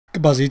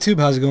Goodbye YouTube,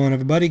 how's it going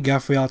everybody?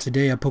 Got for y'all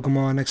today a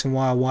Pokemon X and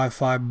Y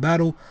Wi-Fi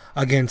battle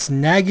against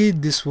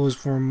Nagid. This was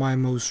for my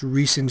most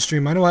recent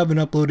stream. I know I haven't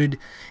uploaded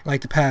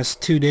like the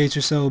past 2 days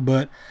or so,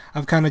 but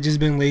I've kind of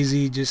just been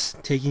lazy,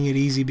 just taking it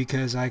easy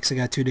because I actually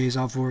got 2 days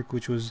off work,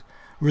 which was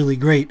really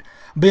great.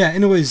 But yeah,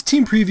 anyways,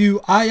 team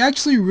preview. I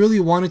actually really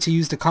wanted to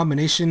use the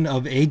combination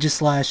of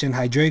Aegislash and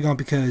Hydreigon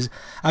because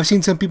I've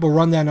seen some people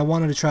run that and I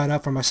wanted to try it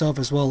out for myself,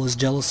 as well as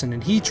Jellicent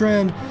and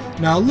Heatran.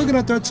 Now looking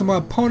at threats on my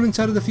opponent's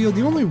side of the field,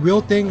 the only real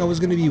thing I was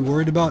going to be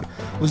worried about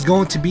was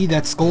going to be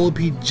that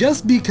Skrelp,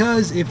 just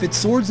because if it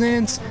Swords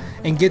Dance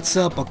and gets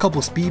up a couple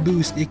speed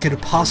boosts, it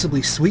could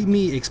possibly sweep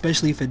me,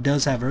 especially if it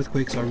does have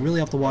Earthquake, so I really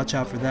have to watch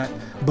out for that.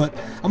 But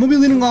I'm going to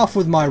be leading off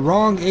with my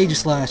wrong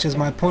Aegislash, as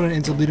my opponent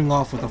ends up leading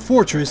off with a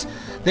Fortress.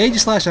 The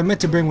Aegislash I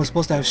meant to bring was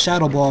supposed to have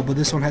Shadow Ball, but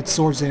this one had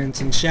Swords Dance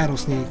and Shadow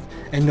Sneak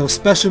and no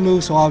special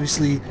move, so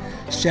obviously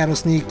Shadow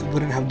Sneak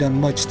wouldn't have done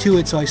much to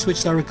it, so I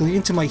switched directly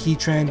into my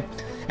Heatran.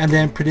 And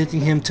then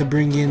predicting him to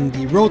bring in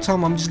the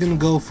Rotom, I'm just going to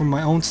go for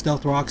my own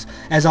Stealth Rocks,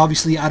 as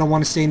obviously I don't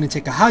want to stay in and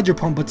take a Hydro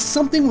Pump, but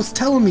something was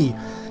telling me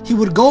he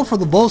would go for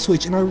the Volt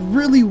Switch, and I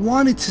really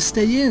wanted to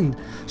stay in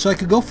so I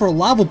could go for a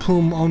Lava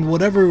Plume on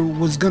whatever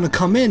was going to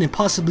come in and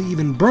possibly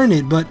even burn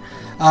it, but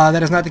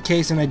that is not the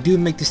case, and I do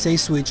make the Stay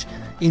Switch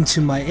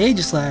into my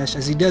Aegislash,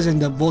 as he does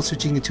end up Volt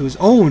Switching into his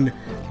own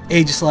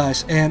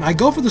Aegislash, and I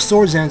go for the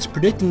Swords Dance,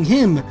 predicting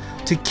him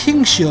to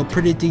King Shield,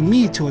 predicting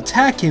me to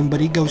attack him, but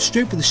he goes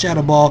straight for the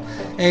Shadow Ball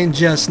and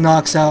just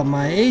knocks out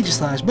my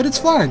Aegislash. But it's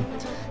fine.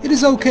 It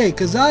is okay,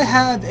 because I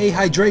have a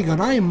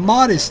Hydreigon. I am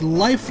modest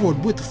Life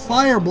Orb with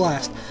Fire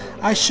Blast.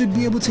 I should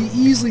be able to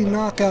easily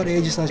knock out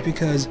Aegislash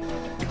because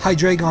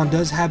Hydreigon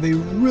does have a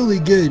really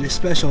good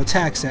special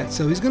attack set.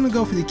 So he's going to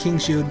go for the King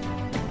Shield.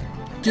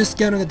 Just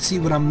getting to see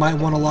what I might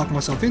want to lock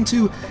myself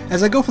into.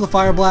 As I go for the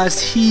Fire Blast,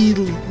 he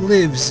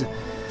lives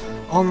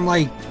on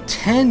like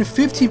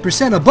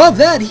 10-15%. Above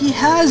that, he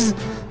has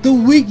the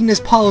weakness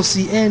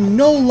policy, and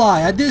no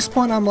lie, at this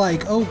point I'm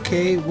like,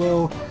 okay,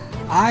 well,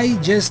 I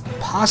just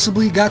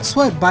possibly got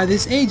swept by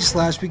this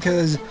Aegislash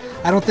because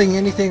I don't think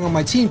anything on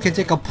my team can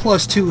take a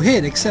 +2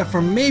 hit except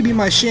for maybe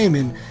my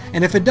Shaman,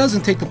 and if it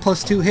doesn't take the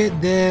 +2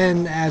 hit,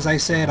 then as I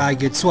said, I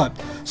get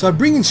swept. So I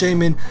bring in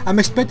Shaman. I'm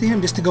expecting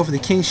him just to go for the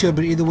King Shield,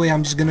 but either way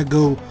I'm just gonna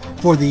go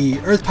for the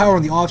Earth Power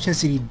on the off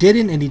chance that he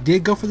didn't, and he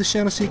did go for the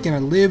Shadow Seek and I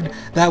lived.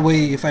 That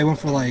way if I went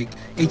for like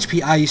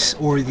HP Ice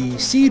or the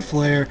Seed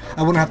Flare,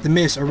 I wouldn't have to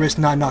miss or risk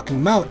not knocking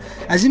him out,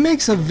 as he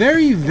makes a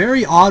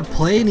very odd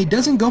play and he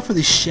doesn't go for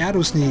the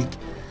Shadow Sneak.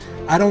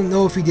 I don't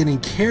know if he didn't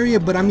carry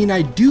it, but I mean,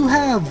 I do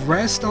have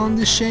rest on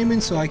this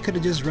Shaman, so I could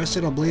have just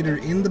rested up later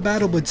in the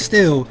battle, but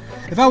still,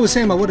 if I was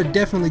him, I would have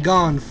definitely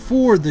gone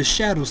for the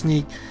Shadow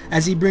Sneak,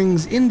 as he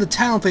brings in the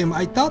Talonflame.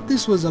 I thought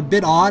this was a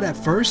bit odd at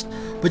first,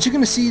 but you're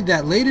going to see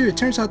that later it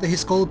turns out that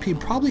his Skrelp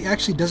probably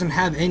actually doesn't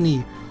have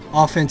any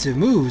offensive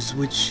moves,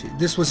 which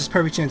this was his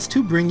perfect chance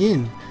to bring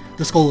in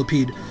the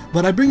Skrelp.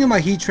 But I bring in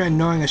my Heatran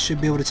knowing I should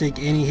be able to take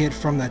any hit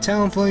from that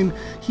Talonflame.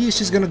 He is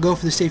just going to go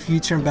for the safe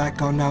U-turn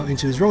back on now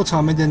into his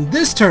Rotom, and then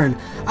this turn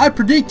I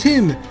predict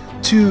him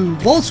to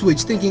Volt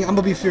Switch, thinking I'm going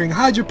to be fearing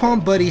Hydro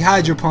Pump, but he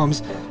Hydro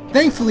Pumps.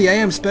 Thankfully I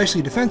am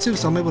specially defensive,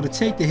 so I'm able to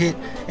take the hit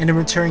and in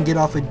return get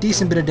off a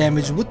decent bit of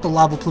damage with the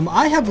Lava Plume.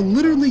 I have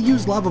literally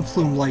used Lava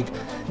Plume like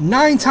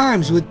 9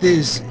 times with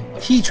this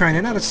Heatran,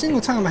 and not a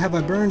single time have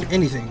I burned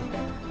anything.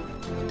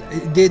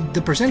 Did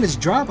the percentage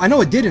drop? I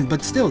know it didn't,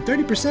 but still,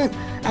 30%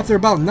 after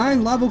about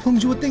 9 Lava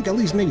Plumes, you would think at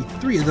least maybe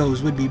 3 of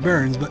those would be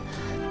burns, but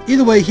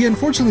either way, he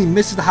unfortunately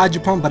misses the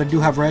Hydro Pump, but I do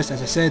have rest,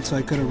 as I said, so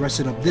I could have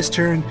rested up this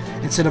turn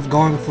instead of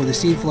going for the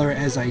Seed Flare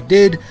as I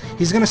did.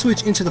 He's going to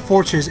switch into the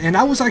Fortress, and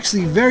I was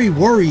actually very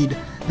worried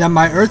that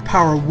my Earth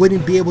Power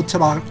wouldn't be able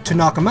to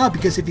knock him out,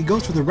 because if he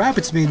goes for the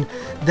Rapid Spin,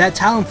 that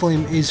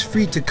Talonflame is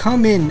free to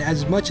come in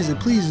as much as it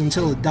pleases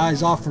until it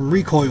dies off from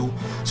recoil.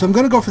 So I'm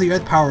going to go for the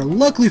Earth Power.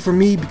 Luckily for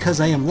me, because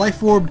I am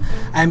Life Orbed,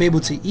 I am able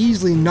to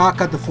easily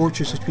knock out the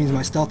Fortress, which means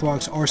my Stealth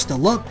Rocks are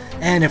still up,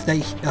 and if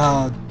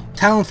that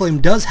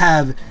Talonflame does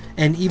have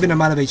an even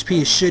amount of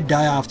HP, it should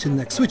die off to the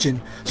next switch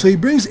in. So he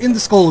brings in the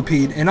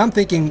Skrelp, and I'm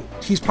thinking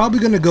he's probably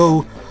going to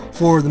go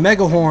for the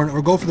Mega Horn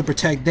or go for the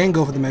Protect, then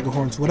go for the Mega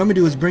Horn. So what I'm going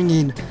to do is bring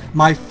in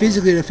my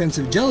physically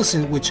defensive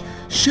Jellicent, which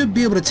should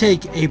be able to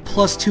take a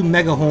 +2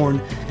 Mega Horn,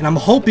 and I'm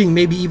hoping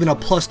maybe even a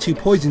 +2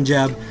 Poison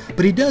Jab,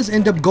 but he does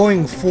end up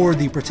going for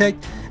the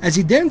Protect, as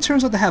he then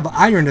turns out to have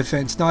Iron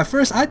Defense. Now at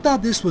first I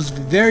thought this was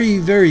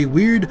very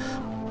weird,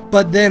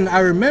 but then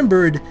I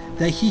remembered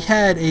that he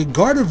had a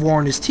Gardevoir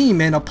on his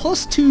team, and a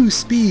 +2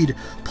 speed,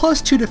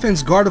 +2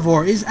 defense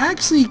Gardevoir is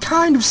actually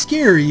kind of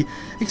scary,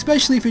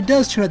 especially if it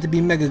does turn out to be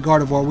Mega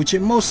Gardevoir, which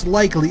it most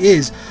likely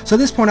is. So at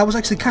this point I was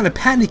actually kind of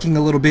panicking a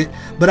little bit,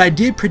 but I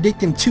did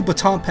predict him to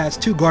Baton Pass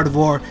to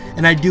Gardevoir,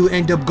 and I do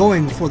end up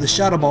going for the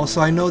Shadow Ball,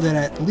 so I know that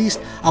at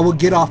least I will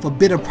get off a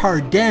bit of power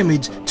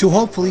damage to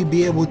hopefully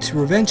be able to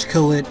revenge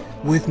kill it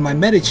with my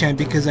Medicham,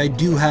 because I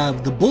do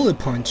have the Bullet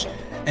Punch.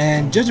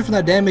 And judging from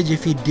that damage,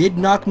 if he did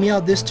knock me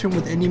out this turn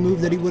with any move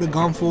that he would have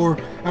gone for,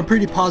 I'm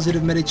pretty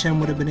positive Medicham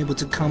would have been able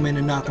to come in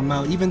and knock him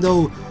out. Even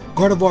though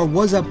Gardevoir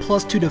was at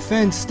 +2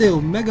 defense,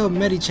 still Mega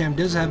Medicham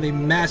does have a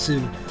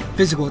massive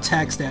physical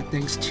attack stat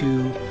thanks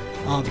to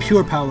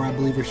Pure Power, I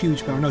believe, or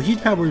Huge Power. No,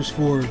 Huge Power is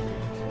for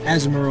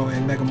Azumarill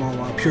and Mega Mall,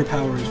 while Pure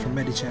Power is for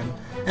Medicham.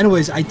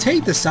 Anyways, I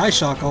take the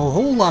Psyshock a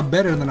whole lot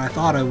better than I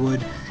thought I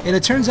would, and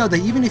it turns out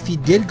that even if he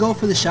did go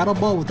for the Shadow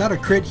Ball, without a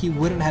crit he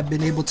wouldn't have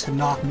been able to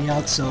knock me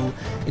out, so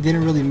it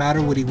didn't really matter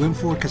what he went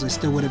for because I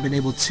still would have been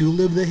able to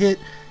live the hit,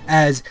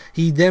 as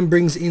he then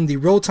brings in the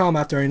Rotom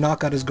after I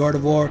knock out his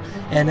Gardevoir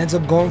and ends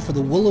up going for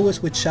the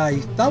Will-O-Wisp, which I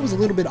thought was a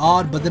little bit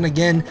odd, but then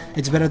again,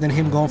 it's better than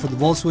him going for the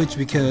Volt Switch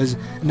because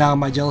now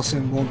my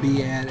Jellicent won't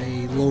be at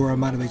a lower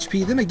amount of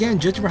HP. Then again,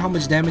 judging for how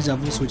much damage that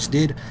Volt Switch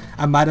did,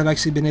 I might have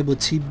actually been able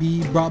to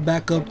be brought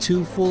back up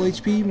to full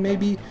HP,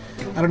 maybe,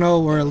 I don't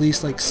know, or at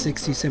least like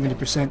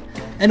 60-70%.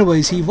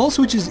 Anyways, he Volt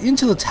Switches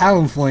into the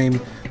Talonflame,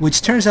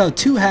 which turns out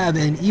to have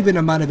an even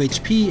amount of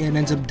HP and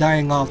ends up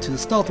dying off to the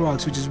Stealth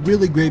Rocks, which is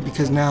really great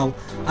because now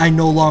I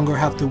no longer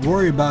have to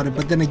worry about it.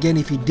 But then again,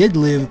 if he did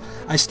live,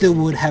 I still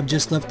would have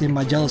just left in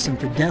my Jellicent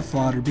for Death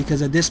Fodder,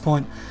 because at this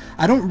point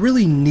I don't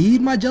really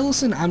need my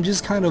Jellicent. I'm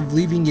just kind of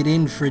leaving it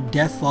in for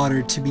Death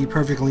Fodder, to be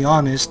perfectly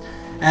honest,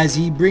 as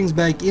he brings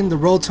back in the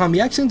Rotom.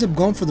 He actually ends up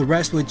going for the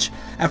rest, which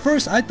at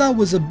first I thought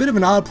was a bit of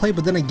an odd play,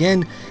 but then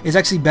again, it's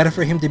actually better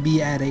for him to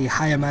be at a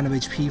high amount of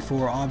HP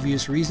for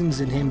obvious reasons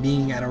than him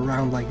being at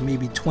around like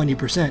maybe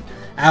 20%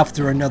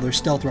 after another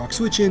Stealth Rock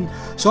switch in.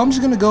 So I'm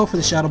just going to go for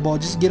the Shadow Ball,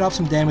 just get off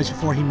some damage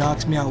before he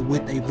knocks me out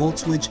with a Volt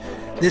Switch.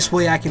 This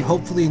way I can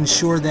hopefully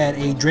ensure that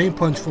a Drain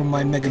Punch from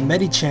my Mega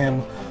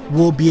Medicham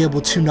will be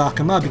able to knock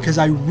him out, because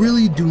I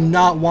really do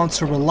not want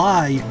to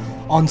rely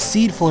on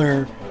Seed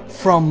Flare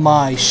from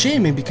my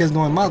Shaman, because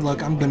knowing my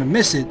luck, I'm gonna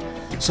miss it.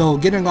 So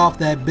getting off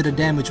that bit of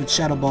damage with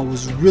Shadow Ball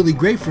was really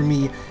great for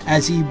me,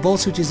 as he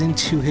Volt Switches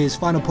into his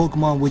final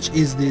Pokemon, which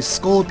is this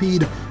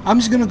Scolipede. I'm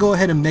just gonna go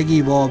ahead and Mega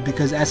Evolve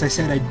because, as I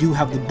said, I do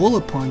have the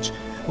Bullet Punch,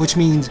 which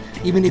means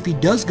even if he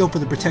does go for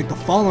the Protect the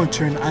following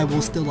turn, I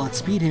will still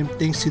outspeed him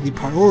thanks to the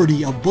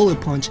priority of Bullet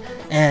Punch,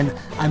 and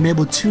I'm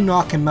able to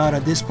knock him out.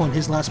 At this point,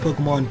 his last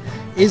Pokemon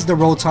is the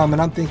Rotom,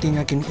 and I'm thinking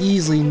I can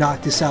easily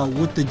knock this out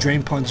with the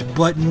Drain Punch,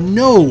 but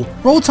no!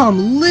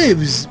 Rotom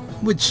lives,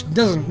 which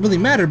doesn't really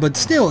matter, but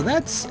still,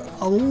 that's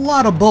a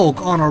lot of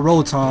bulk on a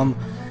Rotom.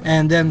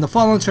 And then the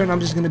following turn, I'm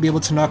just going to be able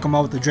to knock him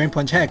out with the Drain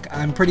Punch. Heck,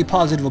 I'm pretty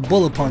positive a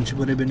Bullet Punch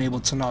would have been able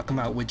to knock him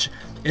out, which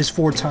is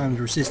 4 times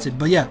resisted.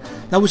 But yeah,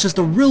 that was just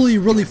a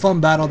really fun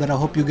battle that I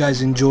hope you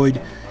guys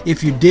enjoyed.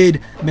 If you did,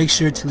 make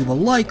sure to leave a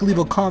like, leave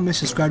a comment,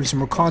 subscribe to some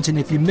more content.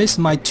 If you missed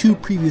my 2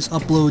 previous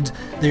uploads,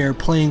 they are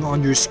playing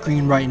on your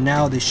screen right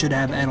now. They should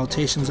have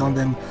annotations on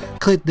them.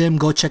 Click them,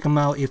 go check them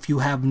out if you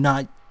have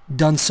not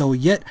done so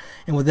yet.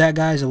 And with that,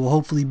 guys, I will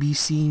hopefully be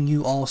seeing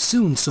you all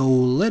soon. So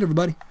later,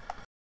 everybody.